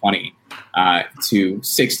 2020 to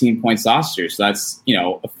 16 points last year. So that's,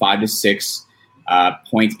 a 5 to 6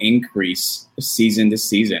 point increase season to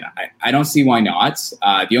season. I don't see why not.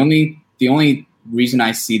 The only reason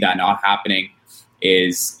I see that not happening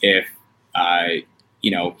is if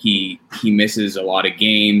he misses a lot of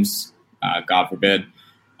games, God forbid.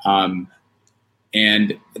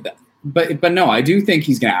 But no, I do think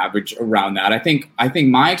he's going to average around that. I think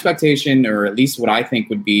my expectation, or at least what I think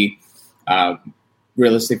would be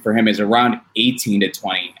realistic for him, is around 18 to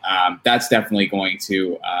 20. That's definitely going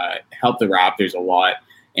to help the Raptors a lot.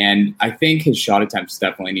 And I think his shot attempts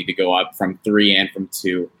definitely need to go up from 3 and from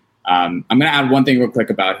 2. I'm going to add one thing real quick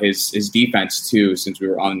about his defense too, since we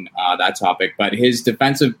were on that topic. But his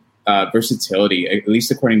defensive versatility, at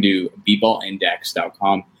least according to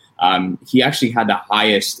bballindex.com, he actually had the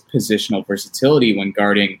highest positional versatility when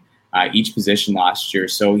guarding each position last year.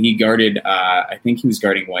 So he guarded, I think he was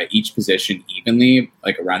guarding each position evenly,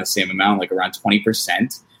 like around the same amount, like around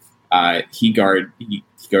 20%. He guarded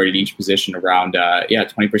each position around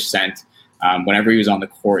 20% whenever he was on the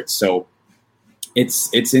court. So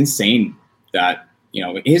it's insane that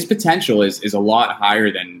his potential is a lot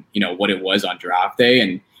higher than what it was on draft day,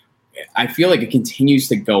 and I feel like it continues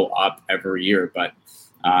to go up every year. But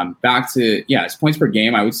back to his points per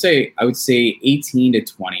game, I would say 18 to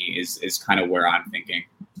 20 is kind of where I'm thinking.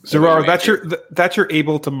 Zarar, that you're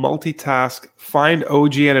able to multitask, find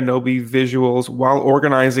OG Anunoby visuals while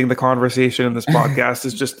organizing the conversation in this podcast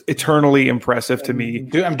is just eternally impressive to me.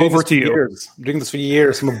 I'm doing Over to you. Years. I'm doing this for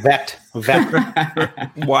years. I'm a vet.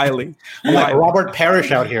 Wiley. I'm like Robert Parrish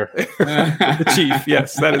out here. The chief.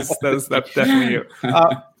 Yes, that's definitely you.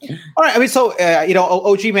 All right. I mean, so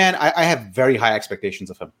OG, man, I have very high expectations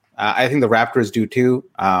of him. I think the Raptors do too.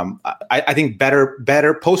 I think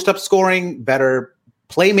better post-up scoring, better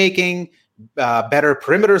playmaking, better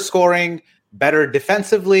perimeter scoring, better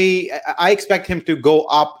defensively. I expect him to go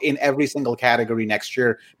up in every single category next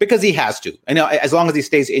year because he has to. As long as he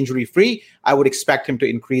stays injury-free, I would expect him to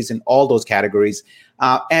increase in all those categories.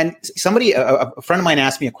 And somebody, a friend of mine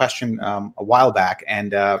asked me a question a while back,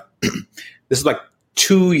 and this is like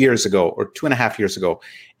 2 years ago or 2.5 years ago.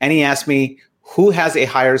 And he asked me, who has a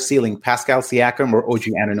higher ceiling, Pascal Siakam or OG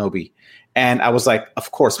Anunoby? And I was like,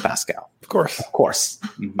 of course, Pascal. Of course.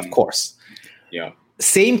 Mm-hmm. Of course. Yeah.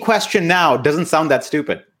 Same question now. Doesn't sound that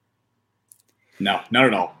stupid. No, not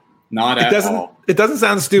at all. Not at all. It doesn't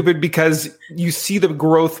sound stupid because you see the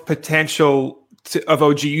growth potential of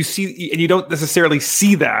OG. You see, and you don't necessarily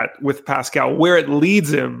see that with Pascal. Where it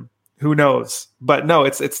leads him, who knows? But no,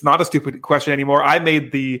 it's not a stupid question anymore. I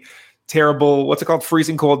made the terrible,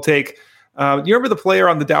 freezing cold take. You remember the player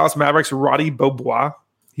on the Dallas Mavericks, Roddy Beaubois?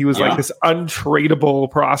 He was like this untradeable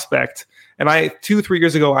prospect. And 2-3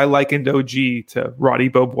 years ago, I likened OG to Roddy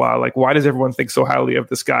Beaubois. Like, why does everyone think so highly of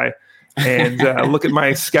this guy? And look at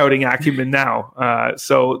my scouting acumen now.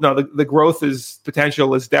 So no, the growth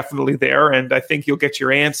potential is definitely there. And I think you'll get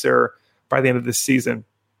your answer by the end of this season.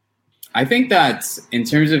 I think that in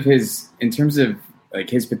terms of his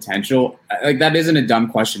potential, like that isn't a dumb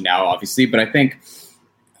question now, obviously, but I think,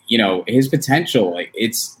 his potential, like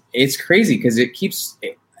it's crazy because it keeps,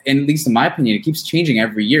 at least in my opinion, it keeps changing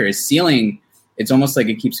every year. His ceiling, it's almost like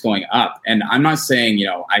it keeps going up. And I'm not saying,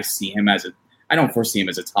 I don't foresee him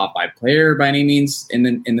as a top 5 player by any means in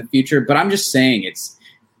the future, but I'm just saying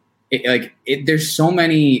there's so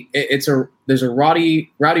many, there's a Roddy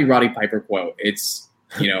Piper quote. It's,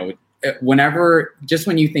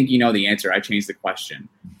 when you think you know the answer, I change the question.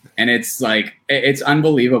 And it's like, it's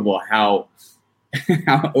unbelievable how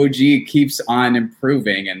OG keeps on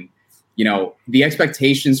improving, and the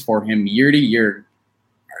expectations for him year to year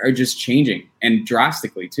are just changing, and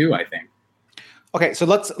drastically too, I think. Okay, so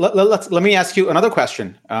let me ask you another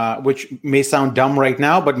question, which may sound dumb right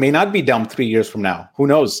now, but may not be dumb 3 years from now. Who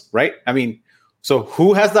knows, right? I mean, so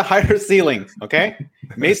who has the higher ceiling? Okay,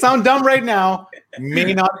 may sound dumb right now,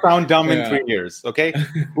 may not sound dumb in 3 years. Okay,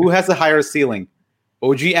 who has the higher ceiling,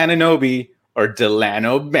 OG Anunoby or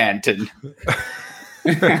Delano Banton?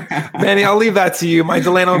 Manny, I'll leave that to you. My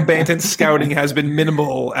Delano Banton scouting has been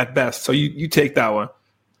minimal at best, so you take that one.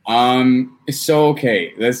 So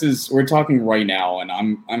okay, we're talking right now, and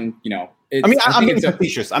I'm I'm being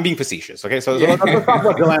facetious. I'm being facetious. Okay, so let's talk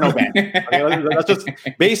about Delano Banton. Okay, let's just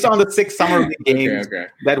based on the 6 summer league games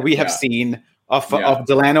that we have seen of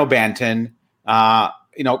Delano Banton.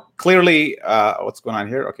 Clearly, what's going on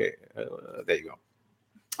here? Okay, there you go.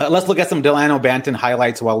 Let's look at some Delano Banton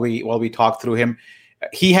highlights while we talk through him.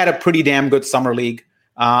 He had a pretty damn good summer league.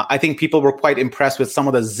 I think people were quite impressed with some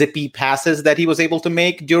of the zippy passes that he was able to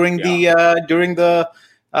make during the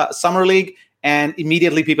summer league. And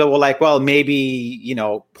immediately people were like, well, maybe,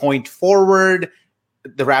 point forward.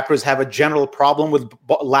 The Raptors have a general problem with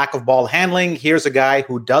lack of ball handling. Here's a guy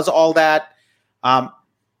who does all that.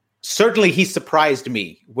 Certainly he surprised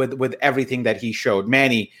me with everything that he showed.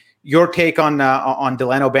 Manny, your take on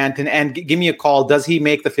Delano Banton, and give me a call. Does he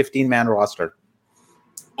make the 15-man roster?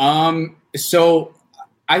 So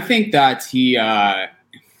I think that he's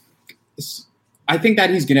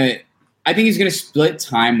gonna split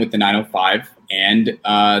time with the 905 and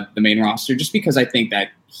the main roster, just because I think that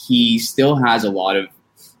he still has a lot of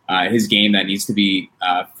his game that needs to be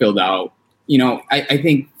filled out. I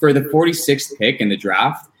think for the 46th pick in the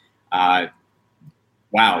draft,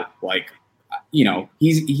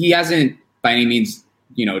 he hasn't by any means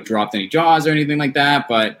dropped any jaws or anything like that,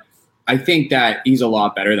 but I think that he's a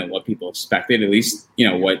lot better than what people expected, at least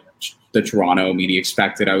what the Toronto media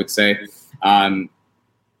expected, I would say.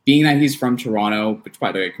 Being that he's from Toronto, which,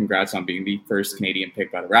 by the way, congrats on being the first Canadian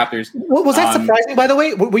pick by the Raptors. Was that surprising, by the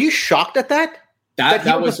way? Were you shocked at that?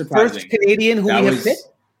 That was surprising. First Canadian who we have picked?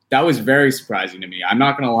 That was very surprising to me. I'm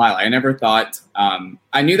not going to lie. I never thought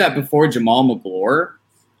I knew that before Jamal McGlure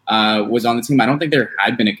was on the team. I don't think there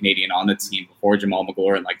had been a Canadian on the team before Jamal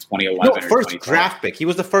McGlure in 2011. No, first draft pick. He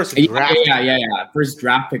was the first draft pick. Yeah. First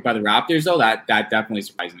draft pick by the Raptors, though. That definitely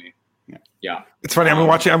surprised me. Yeah, it's funny. I'm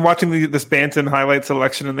watching this Banton highlight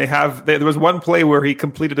selection, and there was one play where he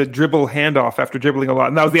completed a dribble handoff after dribbling a lot,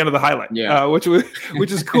 and that was the end of the highlight. Yeah, which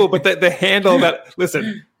is cool. But the handle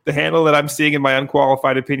that I'm seeing, in my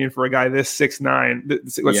unqualified opinion, for a guy this 6'9",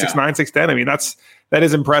 6'10", I mean that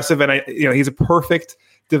is impressive, and he's a perfect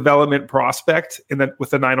development prospect with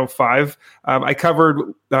the 905. I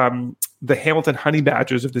covered the Hamilton Honey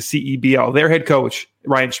Badgers of the CEBL. Their head coach,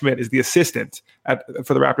 Ryan Schmidt, is the assistant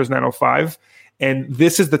for the Raptors 905. And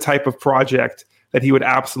this is the type of project that he would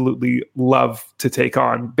absolutely love to take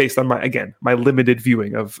on based on my limited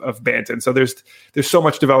viewing of Banton. So there's so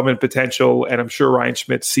much development potential, and I'm sure Ryan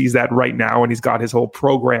Schmidt sees that right now, and he's got his whole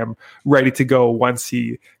program ready to go once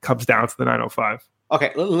he comes down to the 905.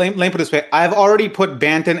 Okay, let me put it this way. I've already put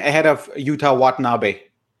Banton ahead of Yuta Watanabe.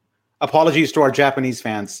 Apologies to our Japanese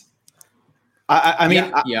fans. When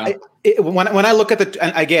I look at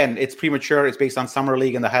and again, it's premature. It's based on summer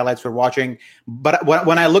league and the highlights we're watching. But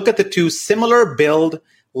when I look at the two, similar build,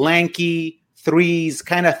 lanky threes,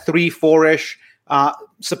 kind of 3-4-ish,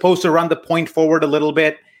 supposed to run the point forward a little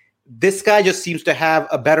bit. This guy just seems to have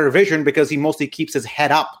a better vision because he mostly keeps his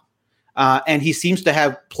head up, and he seems to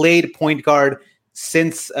have played point guard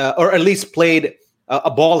since, or at least played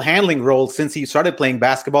a ball handling role since he started playing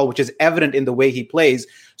basketball, which is evident in the way he plays.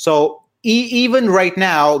 So even right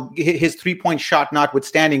now, his 3-point shot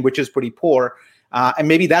notwithstanding, which is pretty poor, and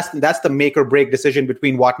maybe that's the make or break decision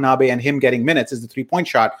between Watanabe and him getting minutes is the 3-point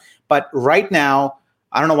shot. But right now,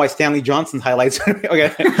 I don't know why Stanley Johnson's highlights.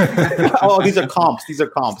 Okay, these are comps.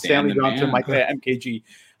 Stanley Johnson, MKG.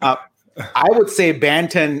 I would say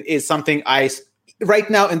Banton is something right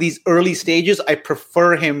now in these early stages, I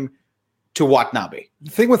prefer him to Watanabe.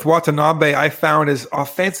 The thing with Watanabe I found is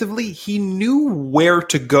offensively, he knew where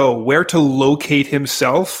to go, where to locate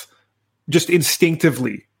himself just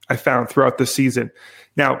instinctively, I found throughout the season.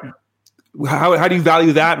 Now, how do you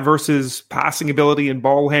value that versus passing ability and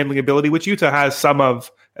ball handling ability, which Utah has some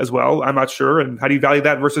of as well? I'm not sure. And how do you value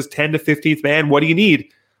that versus 10 to 15th man? What do you need?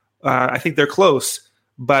 I think they're close,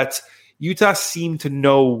 but Utah seemed to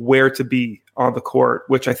know where to be on the court,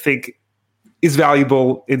 which I think is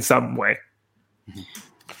valuable in some way.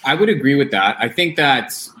 I would agree with that. I think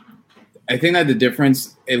that the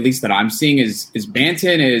difference, at least that I'm seeing, is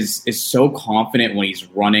Banton is so confident when he's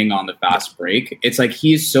running on the fast break. It's like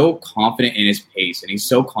he is so confident in his pace, and he's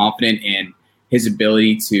so confident in his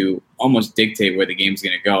ability to almost dictate where the game's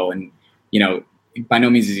going to go. And by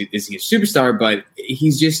no means is he a superstar, but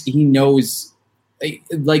he knows,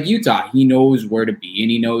 like Utah, he knows where to be,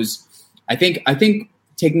 and he knows. I think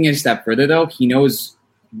taking it a step further, though, he knows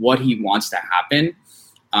what he wants to happen,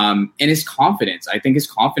 and his confidence. I think his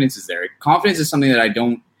confidence is there. Confidence is something that I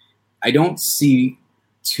don't see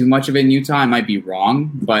too much of it in Utah. I might be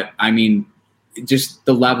wrong, but I mean, just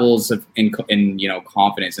the levels of in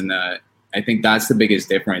confidence, and I think that's the biggest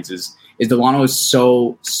difference. Is Delano is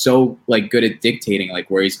so like good at dictating like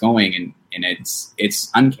where he's going, and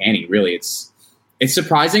it's uncanny. Really, it's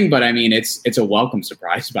surprising, but I mean, it's a welcome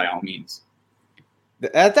surprise by all means.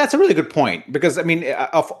 That's a really good point, because I mean,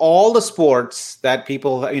 of all the sports that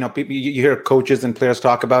people you hear coaches and players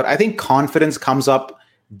talk about, I think confidence comes up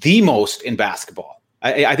the most in basketball.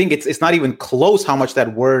 I think it's not even close how much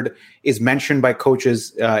that word is mentioned by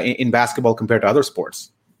coaches in basketball compared to other sports.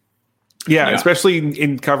 Yeah, especially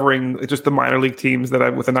in covering just the minor league teams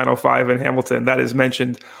that with the 905 in Hamilton, that is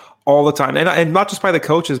mentioned all the time. And not just by the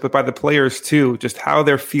coaches, but by the players too, just how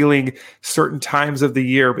they're feeling certain times of the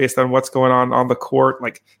year based on what's going on the court,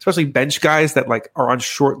 like especially bench guys that like are on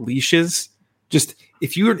short leashes. Just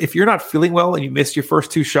if you're not feeling well and you missed your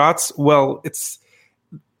first 2 shots, well, it's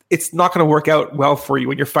not going to work out well for you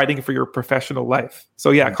when you're fighting for your professional life.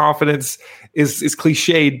 So yeah, confidence is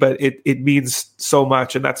cliched, but it means so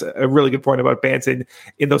much. And that's a really good point about Banton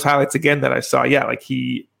in those highlights again that I saw. Yeah, like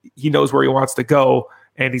he knows where he wants to go,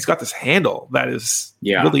 and he's got this handle that is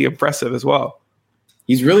really impressive as well.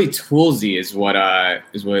 He's really toolsy is what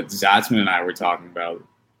Zatzman and I were talking about.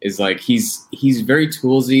 Is like he's very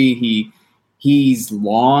toolsy. He's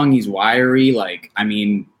long, he's wiry. Like, I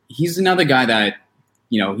mean, he's another guy that,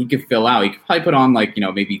 he could fill out. He could probably put on like,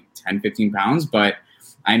 maybe 10, 15 pounds. But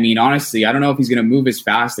I mean, honestly, I don't know if he's going to move as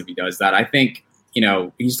fast if he does that. I think,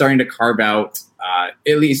 he's starting to carve out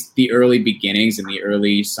at least the early beginnings and the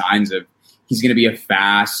early signs of he's going to be a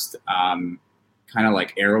fast, kind of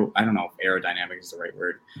like I don't know if aerodynamic is the right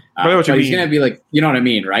word. But he's going to be like, you know what I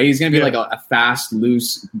mean, right? He's going to be like a fast,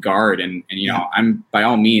 loose guard. And I'm by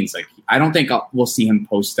all means, like, I don't think we'll see him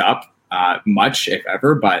post up much, if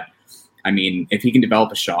ever, but I mean, if he can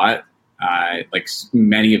develop a shot, like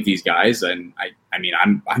many of these guys, and I mean,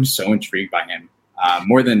 I'm so intrigued by him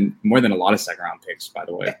more than a lot of second round picks, by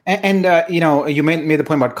the way. And you made the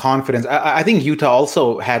point about confidence. I think Utah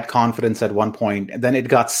also had confidence at one point, and then it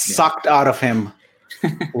got sucked out of him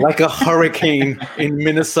like a hurricane in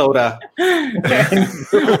Minnesota.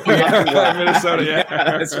 Minnesota, yeah,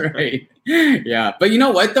 that's right. Yeah, but you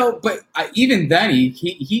know what though? But even then,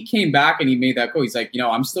 he came back and he made that goal. He's like,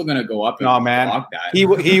 I'm still gonna go up and block that. He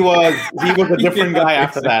was a different guy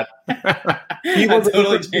after that.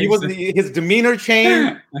 His demeanor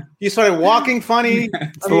changed. He started walking funny.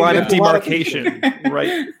 It's the line of demarcation,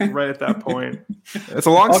 right at that point. It's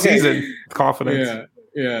a long season. Confidence.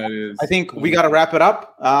 Yeah, it is. I think we got to wrap it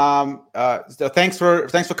up. So thanks for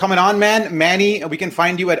coming on, man. Manny, we can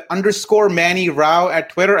find you at _Manny Rao at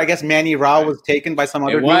Twitter. I guess Manny Rao was taken by some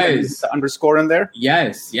other dude. It was the underscore in there.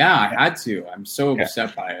 Yes, yeah, I had to. I'm so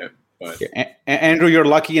upset by it. But Andrew, you're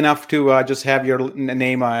lucky enough to just have your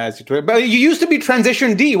name as your Twitter. But you used to be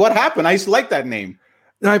Transition D. What happened? I used to like that name.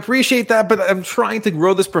 I appreciate that, but I'm trying to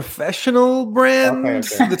grow this professional brand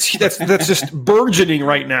that's just burgeoning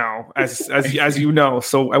right now, as you know.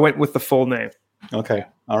 So I went with the full name. Okay,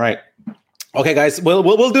 all right. Okay, guys, we'll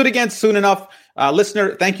do it again soon enough.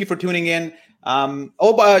 Listener, thank you for tuning in.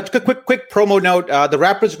 Quick promo note: the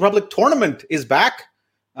Raptors Republic tournament is back.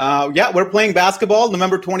 We're playing basketball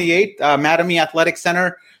November 28th, Mattamy Athletic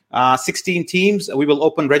Center. 16 teams. We will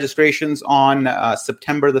open registrations on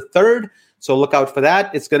September the 3rd. So look out for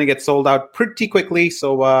that. It's going to get sold out pretty quickly.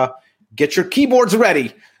 So get your keyboards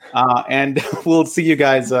ready. And we'll see you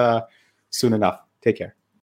guys soon enough. Take care.